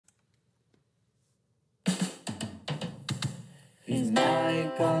He's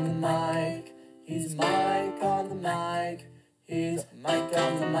Mike on the mic. He's Mike on the mic. He's Mike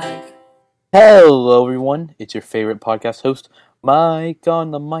on the mic. Hello, everyone. It's your favorite podcast host, Mike on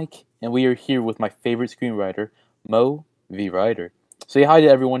the mic, and we are here with my favorite screenwriter, Moe V. Ryder. Say hi to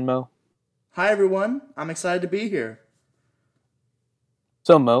everyone, Mo. Hi, everyone. I'm excited to be here.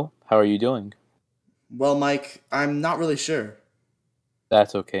 So, Mo, how are you doing? Well, Mike, I'm not really sure.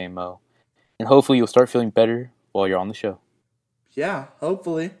 That's okay, Mo. And hopefully you'll start feeling better while you're on the show. Yeah,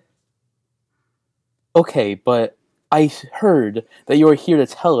 hopefully. Okay, but I heard that you are here to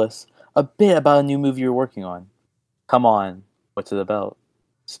tell us a bit about a new movie you're working on. Come on, what's it about?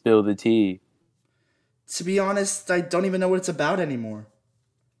 Spill the tea. To be honest, I don't even know what it's about anymore.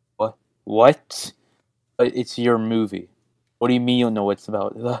 What? It's your movie. What do you mean you don't know what it's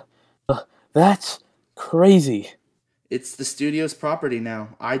about? That's crazy. It's the studio's property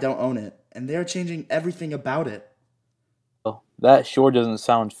now. I don't own it, and they're changing everything about it. Well, that sure doesn't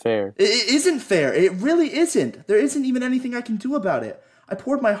sound fair. It isn't fair. It really isn't. There isn't even anything I can do about it. I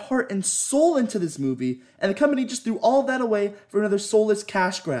poured my heart and soul into this movie, and the company just threw all of that away for another soulless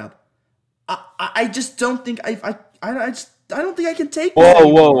cash grab. I just don't think I don't think I can take that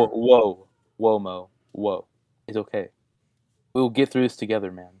anymore. Whoa, Mo. Whoa. It's okay. We'll get through this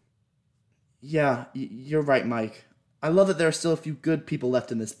together, man. Yeah, you're right, Mike. I love that there are still a few good people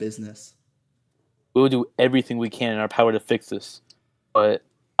left in this business. We'll do everything we can in our power to fix this, but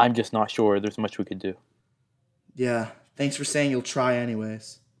I'm just not sure there's much we could do. Yeah, thanks for saying you'll try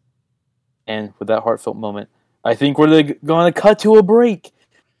anyways. And with that heartfelt moment, I think we're going to cut to a break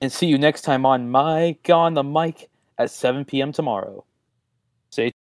and see you next time on Mike on the Mic at 7 p.m. tomorrow.